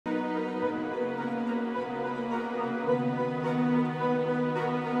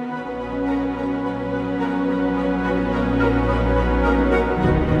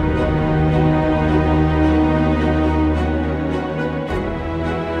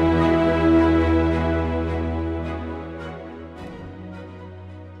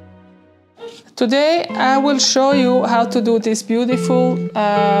Today I will show you how to do this beautiful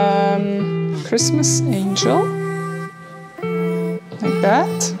Christmas angel, like that.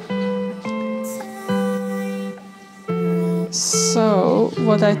 So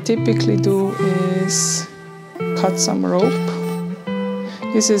what I typically do is cut some rope.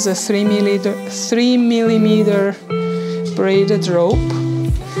 This is a 3 millimeter braided rope.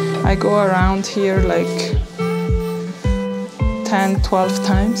 I go around here like 10-12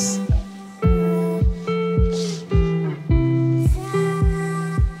 times.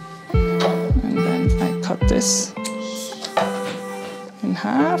 And then I cut this in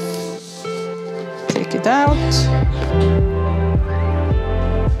half, take it out,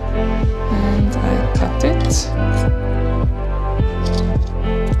 and I cut it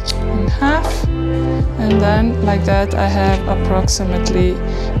in half. And then, like that, I have approximately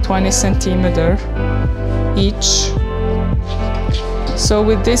 20 centimeters each. So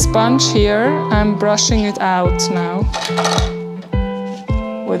with this bunch here, I'm brushing it out now.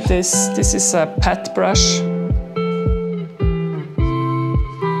 With this is a pet brush.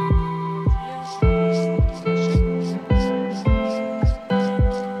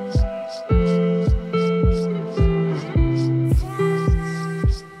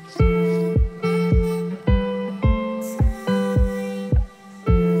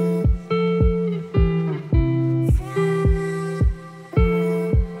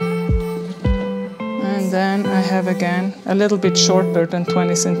 Then I have again a little bit shorter than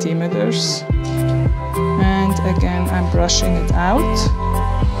 20 centimeters. And again, I'm brushing it out.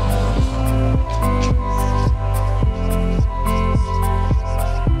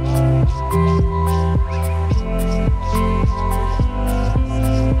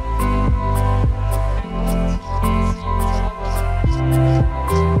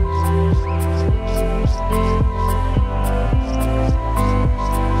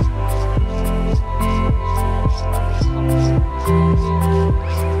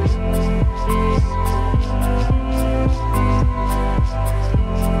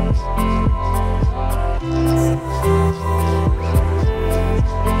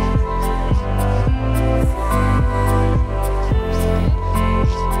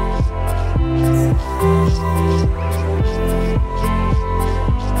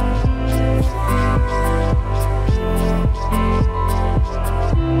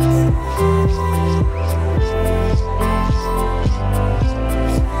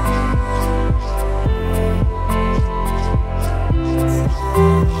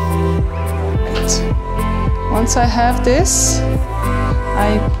 Once I have this,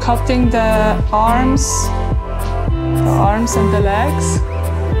 I'm cutting the arms and the legs.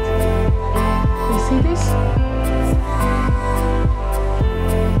 You see this?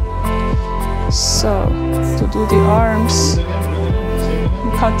 So, to do the arms,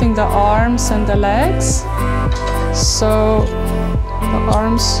 I'm cutting the arms and the legs. So, the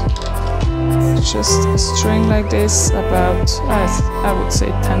arms, just a string like this, about, I would say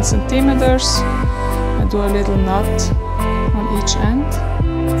 10 centimeters. I do a little knot on each end,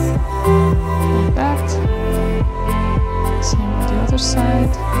 like that. Same on the other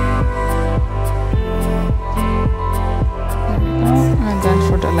side. There we go. And then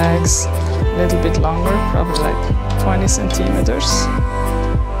for the legs, a little bit longer, probably like 20 centimeters,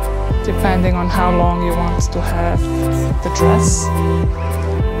 depending on how long you want to have the dress.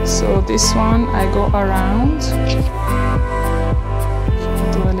 So this one, I go around,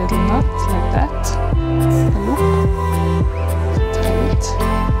 do a little knot like that. A loop, tie it.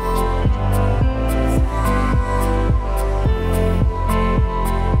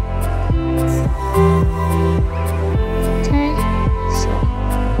 Okay, so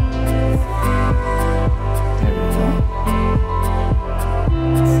there we go.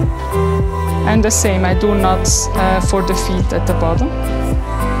 And the same, I do knots for the feet at the bottom.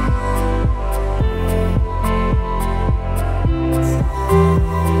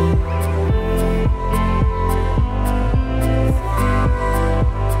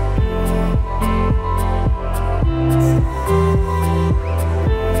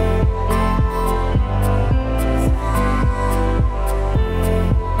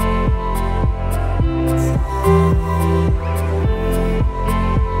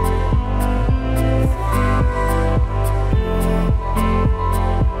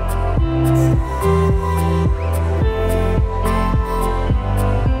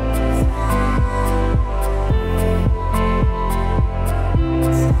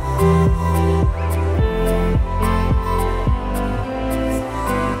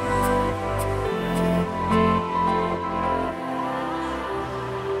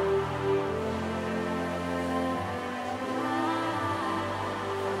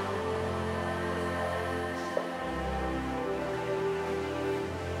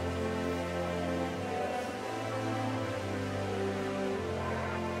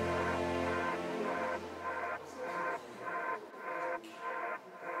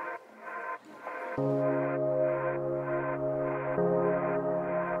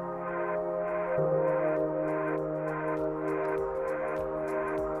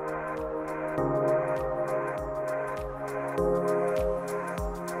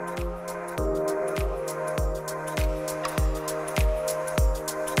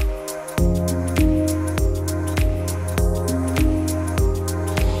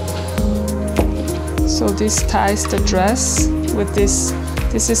 So this ties the dress with this.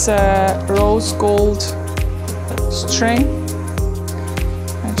 This is a rose gold string.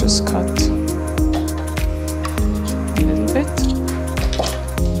 I just cut a little bit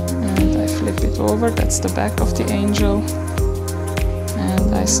and I flip it over. That's the back of the angel.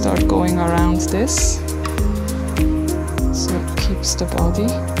 And I start going around this. So it keeps the body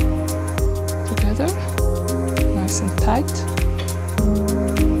together, nice and tight.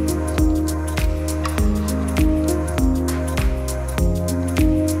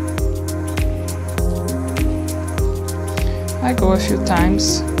 I go a few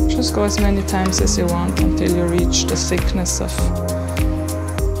times, just go as many times as you want until you reach the thickness of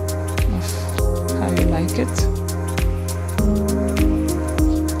how you like it.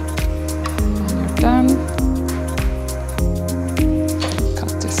 When you're done,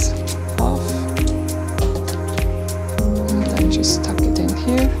 cut this off and then just tuck it in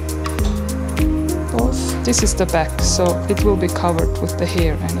here. Both. This is the back, so it will be covered with the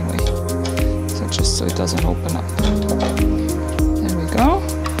hair anyway, so just so it doesn't open up. Go.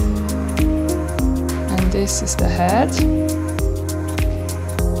 And this is the head.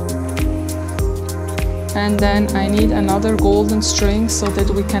 And then I need another golden string so that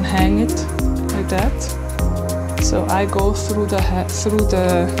we can hang it like that. So I go through the head,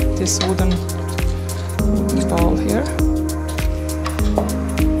 this wooden ball here.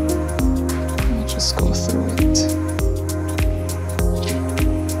 I just go through it.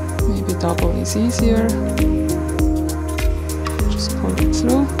 Maybe double is easier. Pull it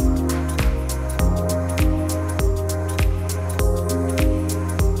through.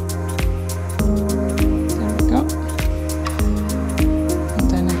 There we go. And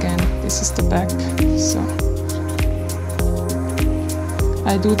then again, this is the back. So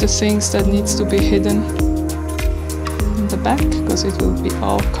I do the things that needs to be hidden in the back because it will be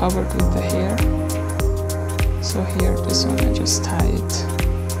all covered with the hair. So here, this one, I just tie it.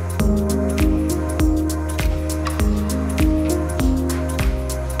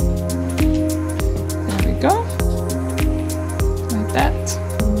 Go like that.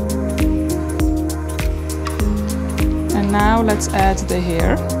 And now let's add the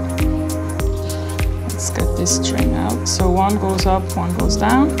hair. Let's get this string out. So one goes up, one goes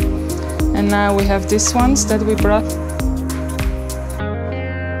down. And now we have these ones that we brought.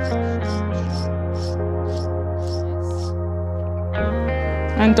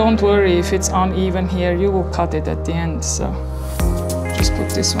 And don't worry if it's uneven here, you will cut it at the end. So just put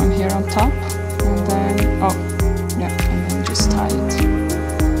this one here on top. And then, oh, yeah, and then just tie it,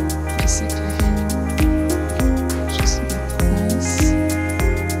 basically. Just make it nice,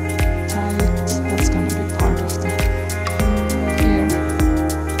 tie it, that's gonna be part of the hair.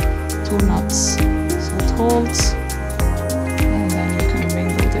 2 knots, so it holds, and then you can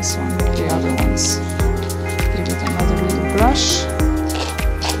mingle this one with the other ones. Give it another little brush,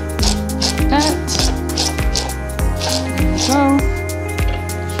 like that. There we go.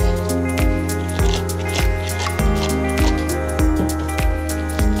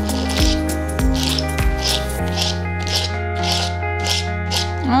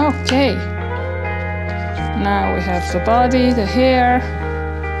 Okay, now we have the body, the hair.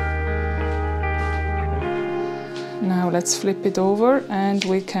 Now let's flip it over and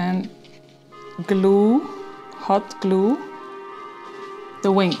we can glue, hot glue,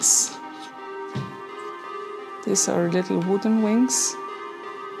 the wings. These are little wooden wings.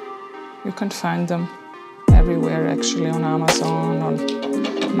 You can find them everywhere actually, on Amazon, on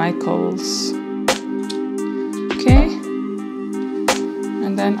Michael's. Okay.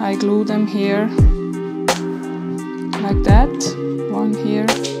 And then I glue them here, like that. One here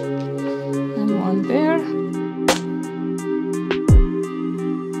and one there.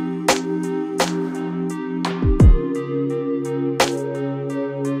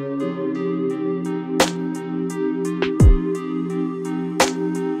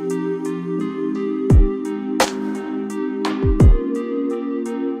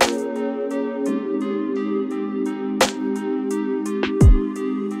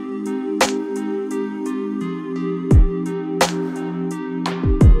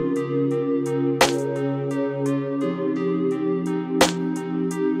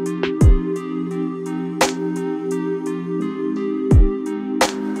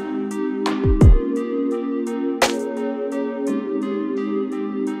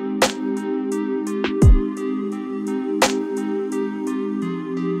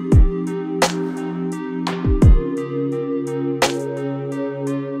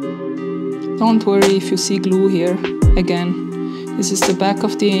 Don't worry if you see glue here. Again, this is the back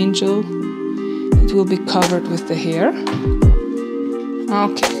of the angel. It will be covered with the hair.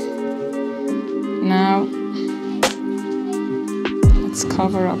 Okay. Now, let's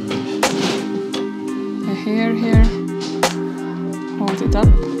cover up the hair here. Hold it up.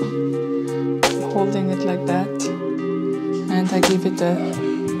 I'm holding it like that. And I give it a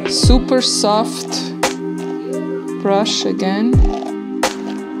super soft brush again.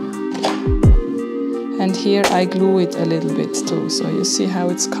 And here I glue it a little bit too, so you see how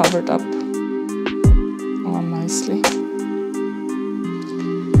it's covered up. Oh, nicely.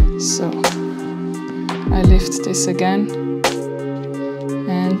 So, I lift this again.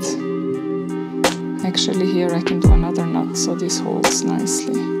 And actually here I can do another knot, so this holds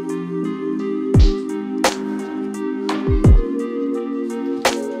nicely.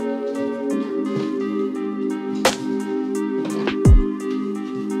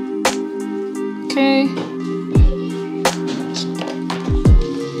 Okay.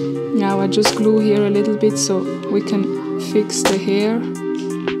 Now I just glue here a little bit so we can fix the hair.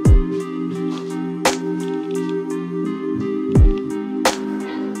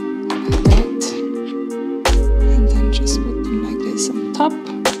 Like that. And then just put them like this on top.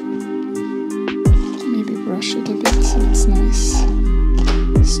 Maybe brush it a bit so it's nice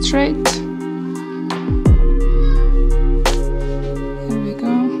straight.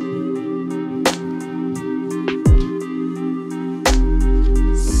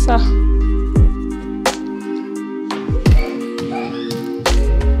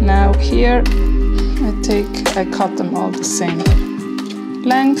 Now here I cut them all the same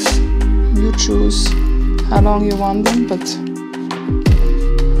length. You choose how long you want them, but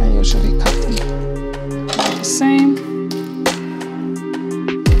I usually cut them the same.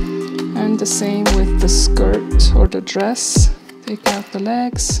 And the same with the skirt or the dress. Take out the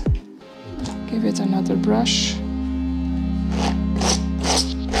legs, give it another brush.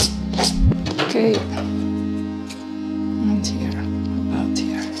 Okay, and here, about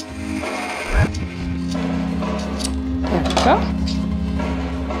here. There we go.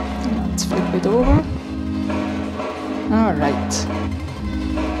 Now let's flip it over. All right.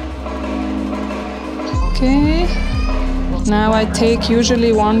 Okay. Now I take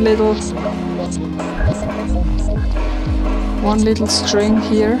usually one little string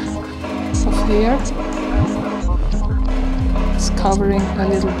here of hair. Covering a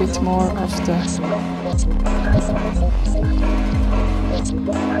little bit more of the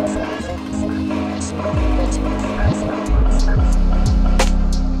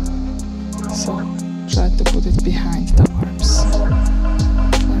so try to put it behind the arms.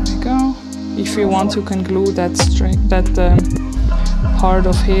 There we go. If you want, you can glue that string, that part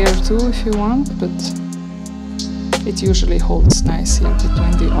of hair too if you want, but it usually holds nice here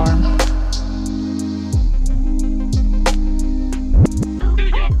between the arm.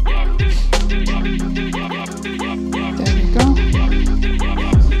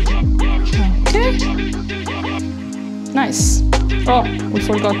 Nice. Oh, we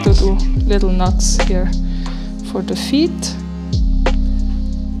forgot to do little knots here for the feet.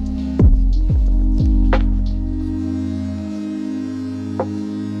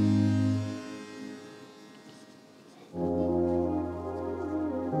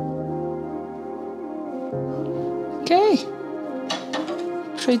 Okay.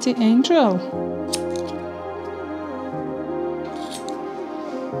 Pretty angel.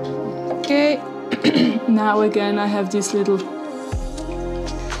 Okay. Now again I have these little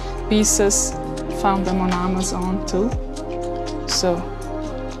pieces, found them on Amazon too. So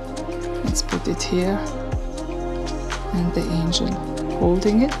let's put it here and the angel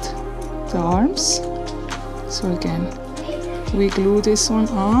holding it, the arms. So again we glue this one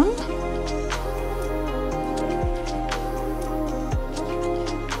on.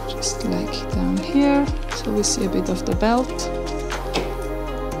 Just like down here, so we see a bit of the belt.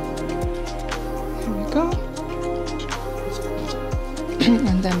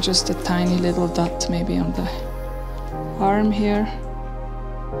 And then just a tiny little dot maybe on the arm here,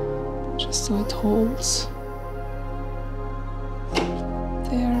 just so it holds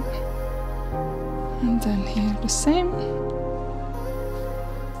there. And then here the same.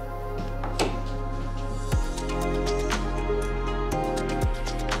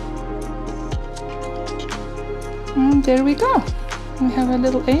 And there we go. We have a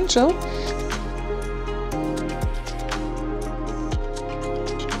little angel.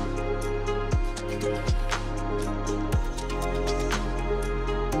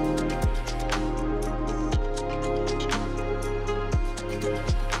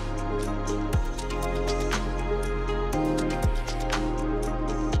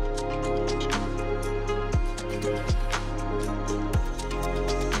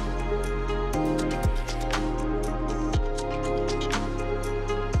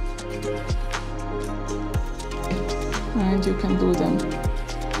 and you can do them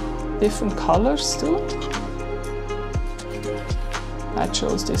different colors too. I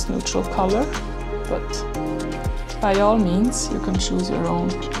chose this neutral color, but by all means you can choose your own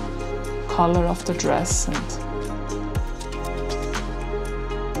color of the dress.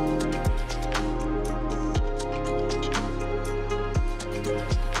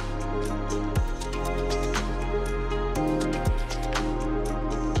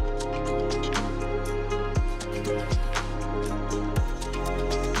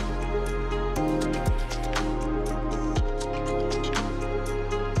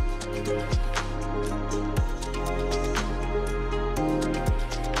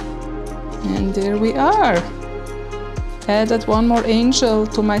 And there we are. Added one more angel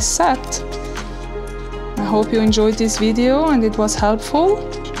to my set. I hope you enjoyed this video and it was helpful.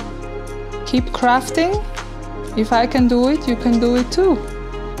 Keep crafting. If I can do it, you can do it too.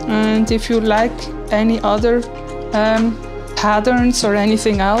 And if you like any other patterns or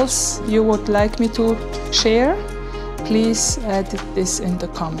anything else you would like me to share, please add this in the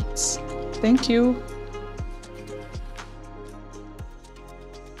comments. Thank you.